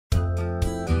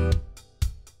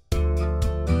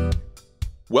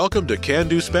Welcome to Can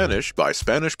Do Spanish by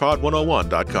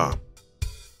SpanishPod101.com.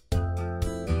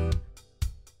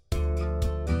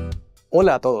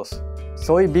 Hola a todos,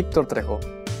 soy Víctor Trejo.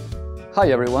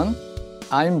 Hi everyone,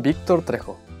 I'm Víctor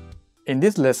Trejo. In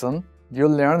this lesson,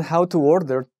 you'll learn how to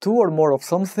order two or more of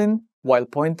something while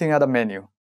pointing at a menu.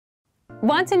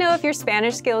 Want to know if your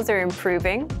Spanish skills are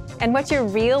improving and what your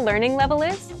real learning level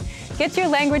is? Get your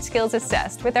language skills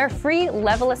assessed with our free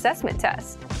level assessment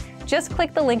test. Just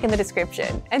click the link in the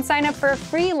description and sign up for a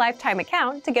free lifetime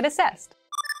account to get assessed.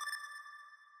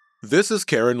 This is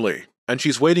Karen Lee, and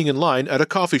she's waiting in line at a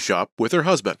coffee shop with her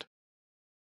husband.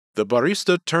 The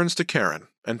barista turns to Karen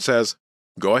and says,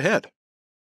 "Go ahead."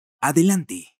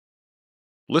 Adelante.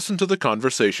 Listen to the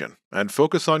conversation and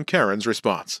focus on Karen's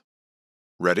response.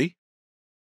 Ready?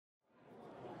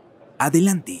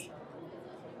 Adelante.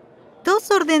 Dos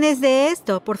órdenes de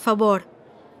esto, por favor.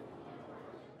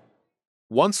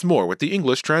 Once more with the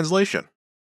English translation.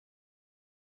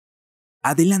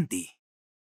 Adelante.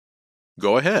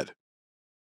 Go ahead.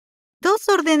 Dos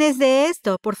órdenes de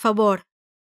esto, por favor.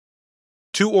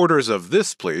 Two orders of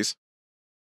this, please.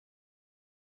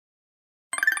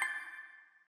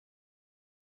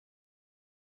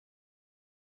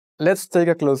 Let's take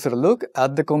a closer look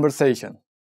at the conversation.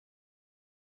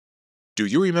 Do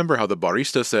you remember how the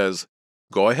barista says,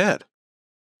 "Go ahead"?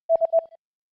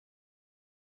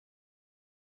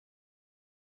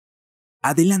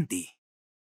 Adelante.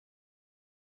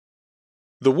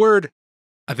 The word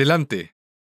Adelante.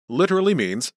 literally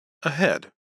means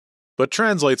ahead, but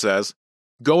translates as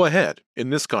go ahead in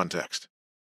this context.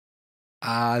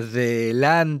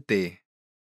 Adelante.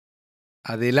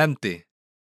 Adelante.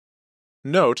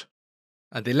 Note,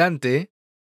 Adelante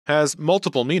has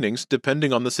multiple meanings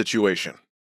depending on the situation.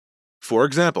 For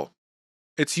example,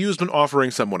 it's used when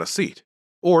offering someone a seat,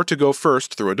 or to go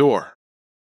first through a door.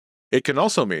 It can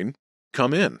also mean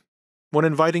come in, when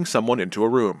inviting someone into a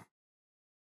room.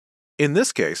 In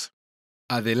this case,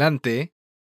 adelante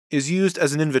is used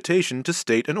as an invitation to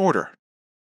state an order.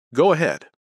 Go ahead.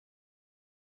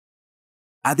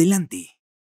 Adelante.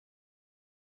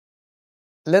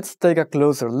 Let's take a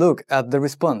closer look at the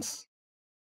response.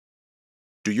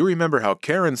 Do you remember how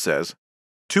Karen says,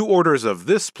 "Two orders of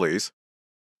this, please"?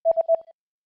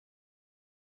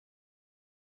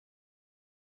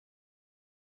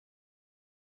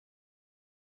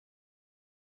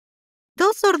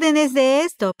 Dos órdenes de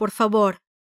esto, por favor.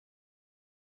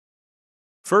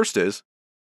 First is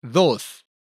dos.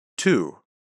 two.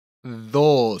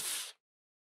 Dos.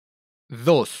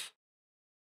 Dos.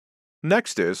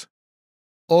 Next is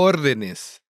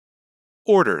Órdenes.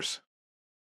 orders.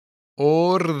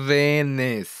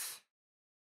 Órdenes.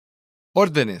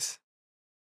 Órdenes.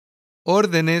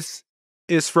 Órdenes.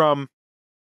 Is from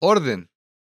Orden.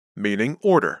 meaning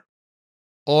order.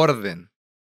 Orden.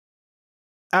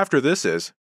 After this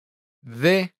is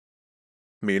De.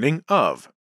 meaning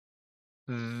of.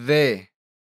 De.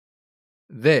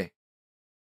 De.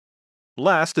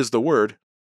 Last is the word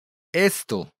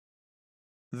Esto.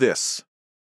 this.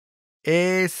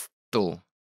 Esto.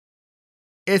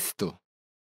 Esto.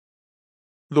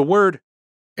 The word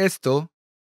Esto.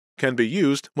 can be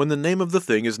used when the name of the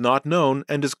thing is not known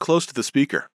and is close to the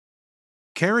speaker.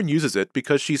 Karen uses it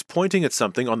because she's pointing at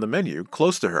something on the menu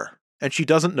close to her, and she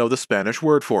doesn't know the Spanish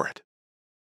word for it.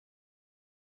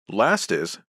 Last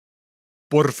is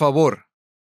Por favor.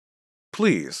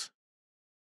 please.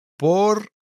 Por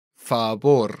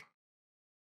favor.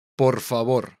 Por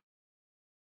favor.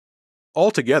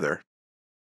 Altogether,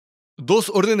 Dos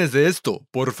órdenes de esto,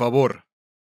 por favor.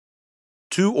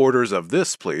 two orders of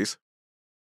this, please.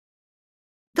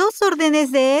 Dos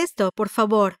órdenes de esto, por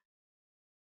favor.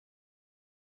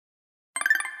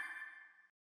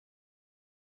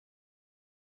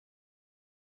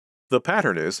 The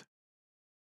pattern is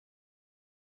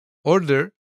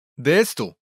Order de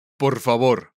esto, por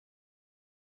favor.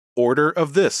 order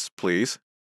of this, please.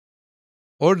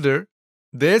 Order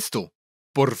de esto,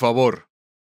 por favor.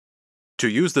 To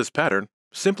use this pattern,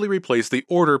 simply replace the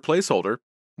order placeholder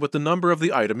with the number of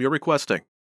the item you're requesting.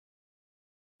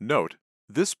 Note,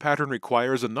 this pattern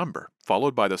requires a number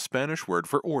followed by the Spanish word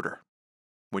for order.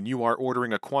 When you are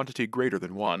ordering a quantity greater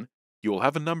than one, you will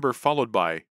have a number followed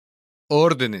by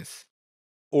Órdenes.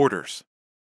 orders.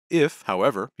 If,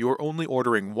 however, you are only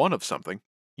ordering one of something,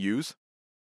 use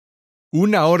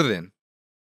Una orden.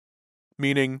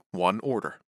 meaning one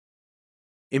order.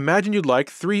 Imagine you'd like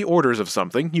 3 orders of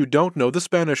something you don't know the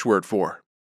Spanish word for.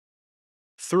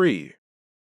 3.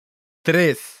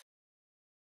 Tres.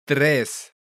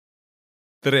 Tres.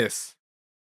 Tres.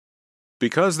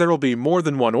 Because there will be more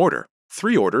than one order,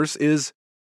 3 orders is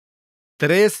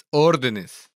Tres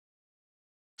órdenes.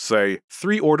 Say,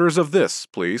 3 orders of this,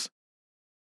 please.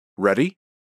 Ready?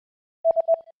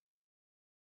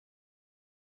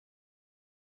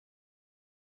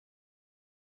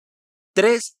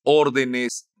 Tres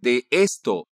órdenes de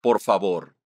esto, por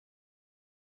favor.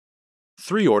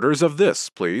 3 orders of this,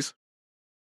 please.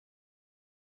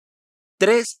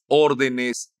 Tres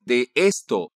órdenes de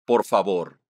esto, por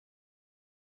favor.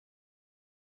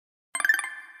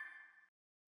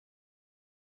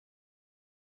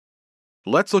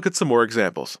 Let's look at some more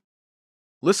examples.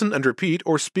 Listen and repeat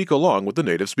or speak along with the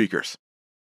native speakers.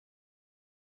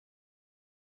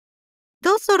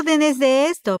 Dos órdenes de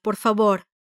esto, por favor.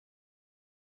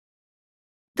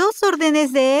 Dos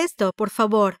órdenes de esto, por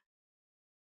favor.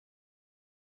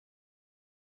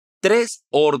 Tres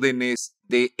órdenes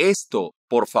de esto,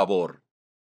 por favor.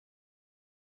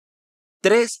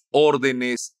 Tres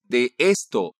órdenes de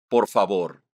esto, por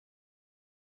favor.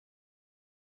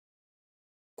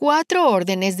 4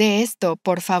 órdenes de esto,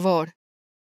 por favor.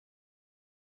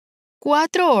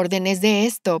 4 órdenes de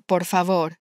esto, por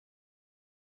favor.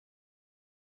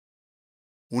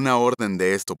 Una orden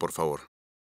de esto, por favor.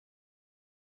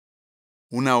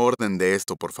 Una orden de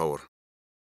esto, por favor.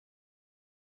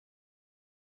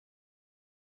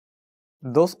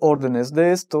 2 órdenes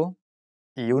de esto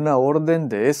y una orden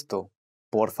de esto,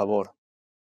 por favor.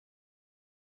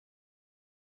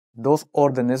 2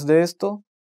 órdenes de esto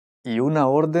y una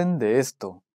orden de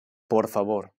esto, por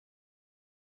favor.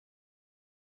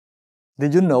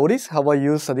 Did you notice how I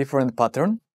use a different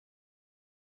pattern?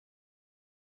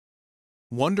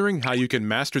 Wondering how you can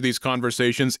master these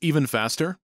conversations even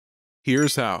faster?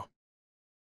 Here's how.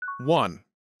 1.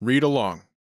 Read along.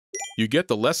 You get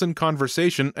the lesson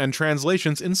conversation and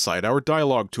translations inside our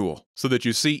dialogue tool, so that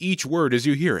you see each word as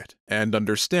you hear it and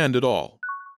understand it all.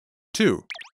 2.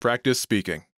 Practice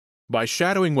speaking. By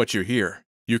shadowing what you hear,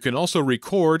 you can also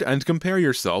record and compare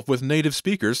yourself with native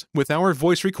speakers with our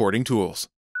voice recording tools.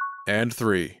 And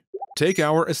 3. Take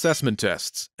our assessment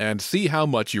tests and see how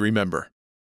much you remember.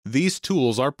 These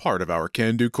tools are part of our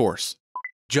Can-Do course.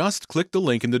 Just click the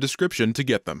link in the description to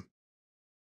get them.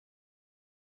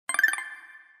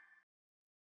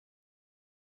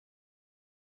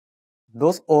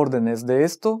 Dos órdenes de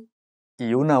esto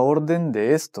y una orden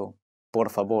de esto, por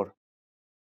favor.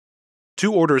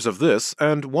 2 orders of this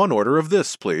and 1 order of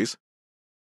this, please.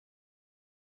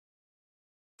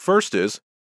 First is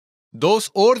Dos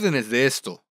órdenes de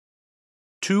esto.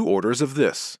 2 orders of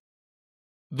this.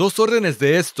 Dos órdenes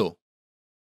de esto.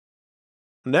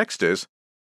 Next is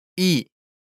Y.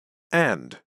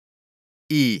 and.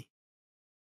 Y.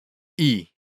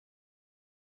 Y.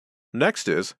 Next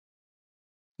is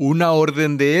Una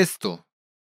orden de esto.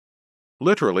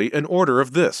 literally an order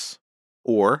of this,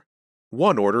 or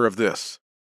 1 order of this.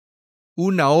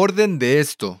 Una orden de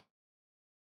esto.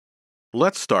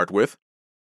 Let's start with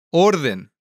Orden.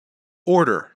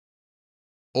 order.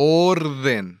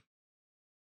 Orden.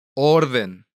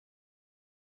 Orden.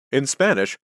 In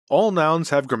Spanish, all nouns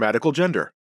have grammatical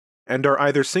gender and are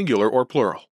either singular or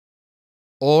plural.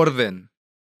 Orden.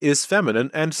 Is feminine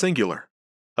and singular,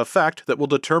 a fact that will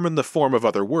determine the form of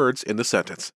other words in the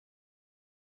sentence.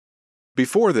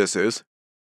 Before this is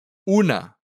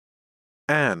Una.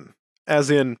 an, as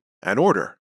in an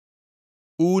order.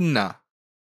 Una.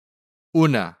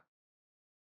 Una.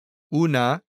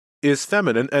 Una. Is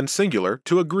feminine and singular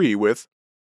to agree with.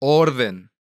 Orden.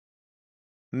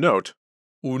 Note,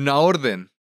 Una orden.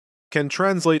 can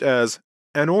translate as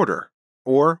an order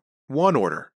or 1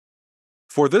 order.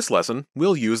 For this lesson,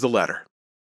 we'll use the latter.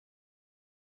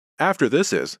 After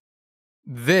this is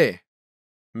De.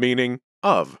 meaning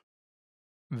of.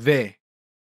 De.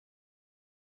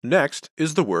 Next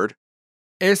is the word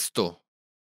Esto.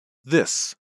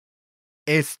 this.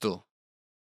 Esto.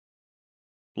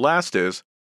 Last is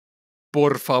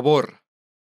Por favor.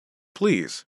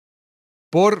 please.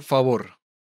 Por favor.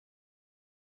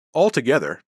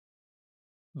 Altogether,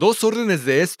 Dos órdenes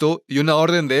de esto y una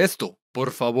orden de esto.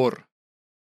 Por favor.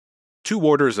 2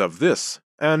 orders of this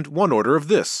and 1 order of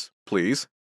this, please.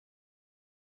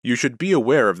 You should be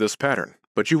aware of this pattern,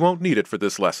 but you won't need it for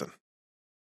this lesson.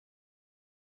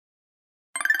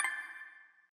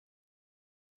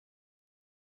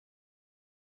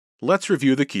 Let's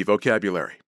review the key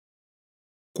vocabulary.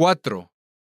 Cuatro.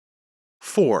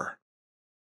 4,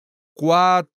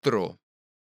 Cuatro.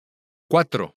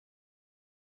 Cuatro.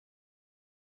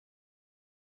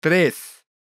 Tres.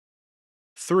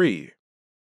 3,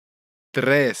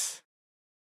 Tres.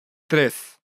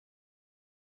 Tres.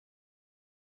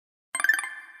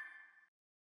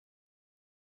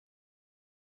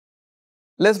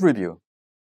 Let's review.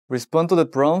 Respond to the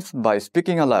prompts by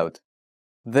speaking aloud.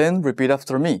 Then repeat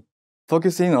after me.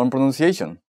 focusing on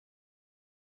pronunciation.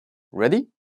 Ready?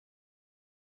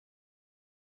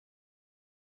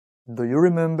 Do you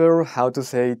remember how to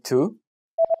say two?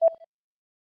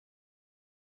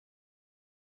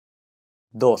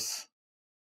 Dos.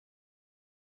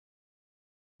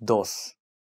 Dos.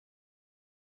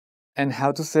 And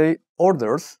how to say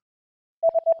orders?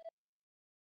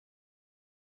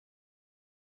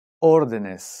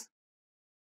 Órdenes.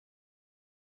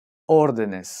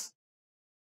 Órdenes.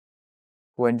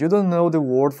 When you don't know the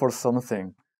word for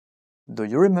something, do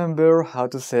you remember how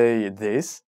to say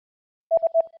this?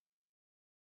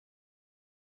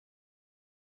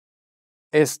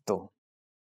 Esto.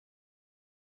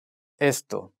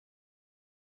 Esto.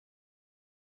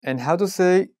 And how to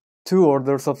say two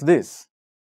orders of this?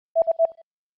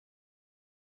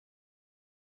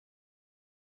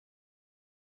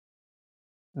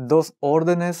 Dos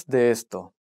órdenes de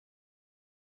esto.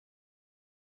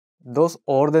 Dos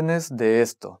órdenes de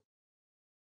esto.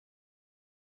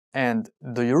 And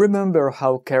do you remember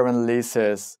how Karen Lee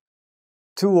says,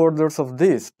 two orders of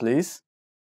this, please?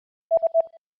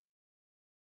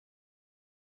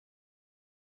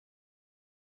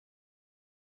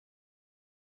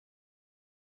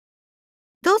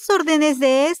 Dos órdenes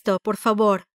de esto, por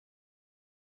favor.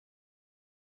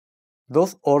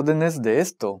 Dos órdenes de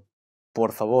esto,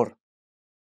 por favor.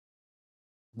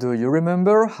 Do you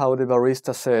remember how the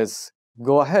barista says,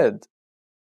 go ahead?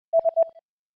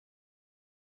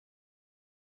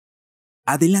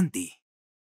 Adelante.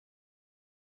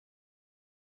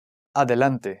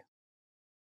 Adelante.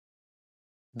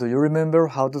 Do you remember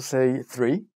how to say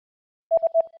three?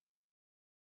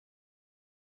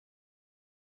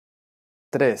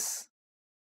 Tres.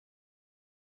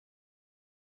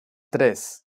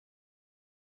 Tres.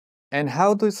 And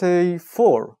how to say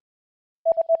four?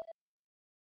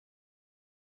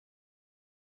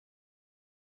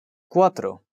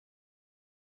 Cuatro.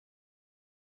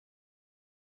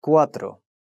 Cuatro.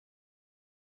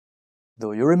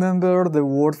 Do you remember the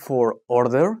word for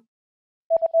order?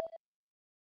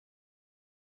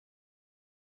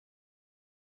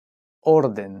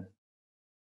 Orden.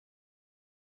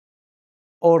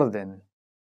 Orden.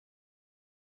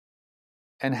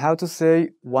 And how to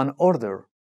say one order?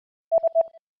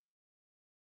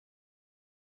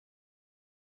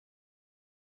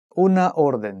 Una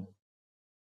orden.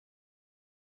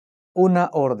 Una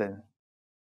orden.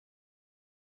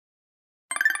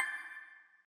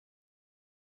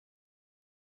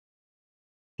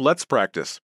 Let's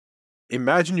practice.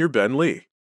 Imagine you're Ben Lee,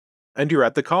 and you're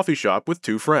at the coffee shop with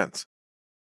two friends.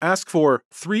 Ask for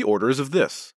 3 orders of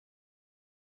this.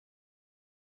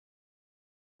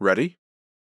 Ready?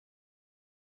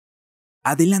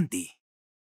 Adelante.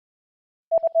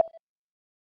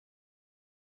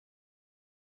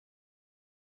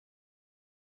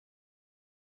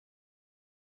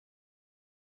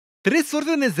 Tres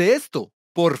órdenes de esto,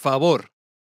 por favor.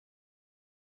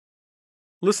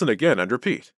 Listen again and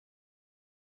repeat.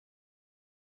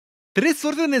 Tres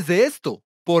órdenes de esto,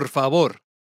 por favor.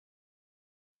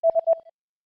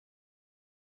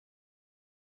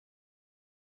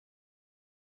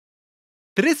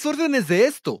 Tres órdenes de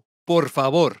esto, por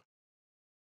favor.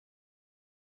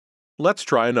 Let's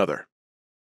try another.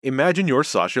 Imagine you're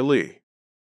Sasha Lee,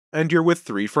 and you're with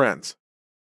 3 friends.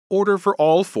 Order for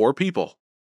all 4 people.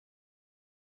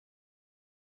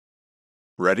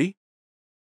 Ready?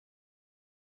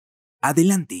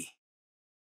 Adelante.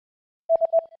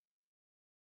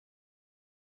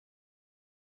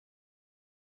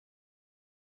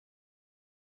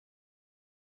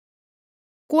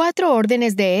 Cuatro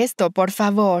órdenes de esto, por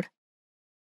favor.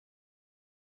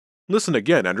 Listen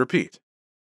again and repeat.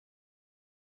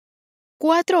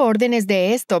 Cuatro órdenes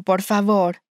de esto, por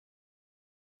favor.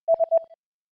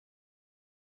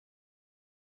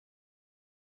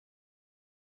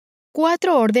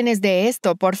 Cuatro órdenes de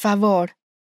esto, por favor.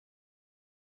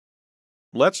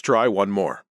 Let's try one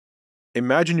more.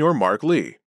 Imagine you're Mark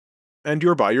Lee, and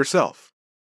you're by yourself.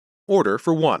 Order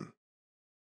for 1.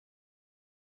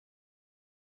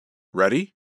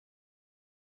 Ready?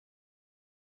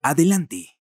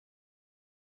 Adelante.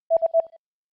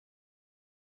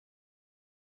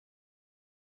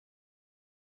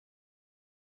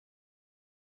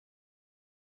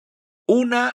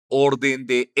 Una orden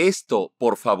de esto,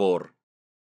 por favor.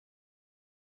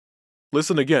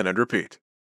 Listen again and repeat.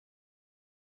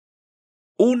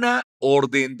 Una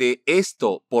orden de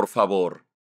esto, por favor.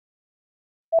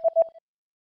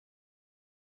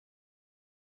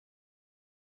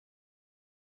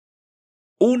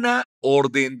 Una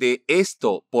orden de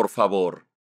esto, por favor.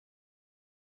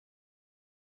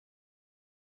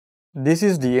 This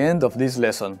is the end of this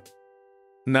lesson.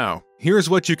 Now, here's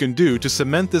what you can do to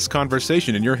cement this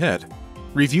conversation in your head.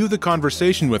 Review the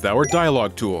conversation with our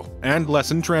dialogue tool and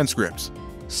lesson transcripts.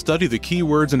 Study the key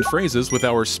words and phrases with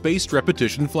our spaced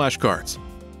repetition flashcards.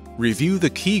 Review the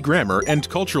key grammar and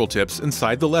cultural tips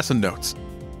inside the lesson notes.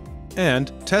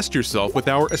 And test yourself with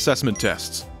our assessment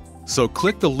tests. So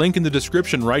click the link in the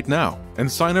description right now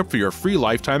and sign up for your free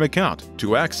lifetime account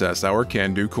to access our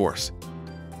Can-Do course.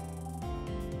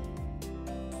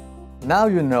 Now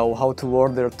you know how to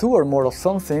order 2 or more of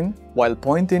something while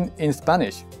pointing in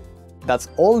Spanish. That's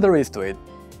all there is to it.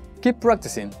 Keep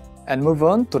practicing and move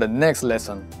on to the next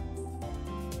lesson.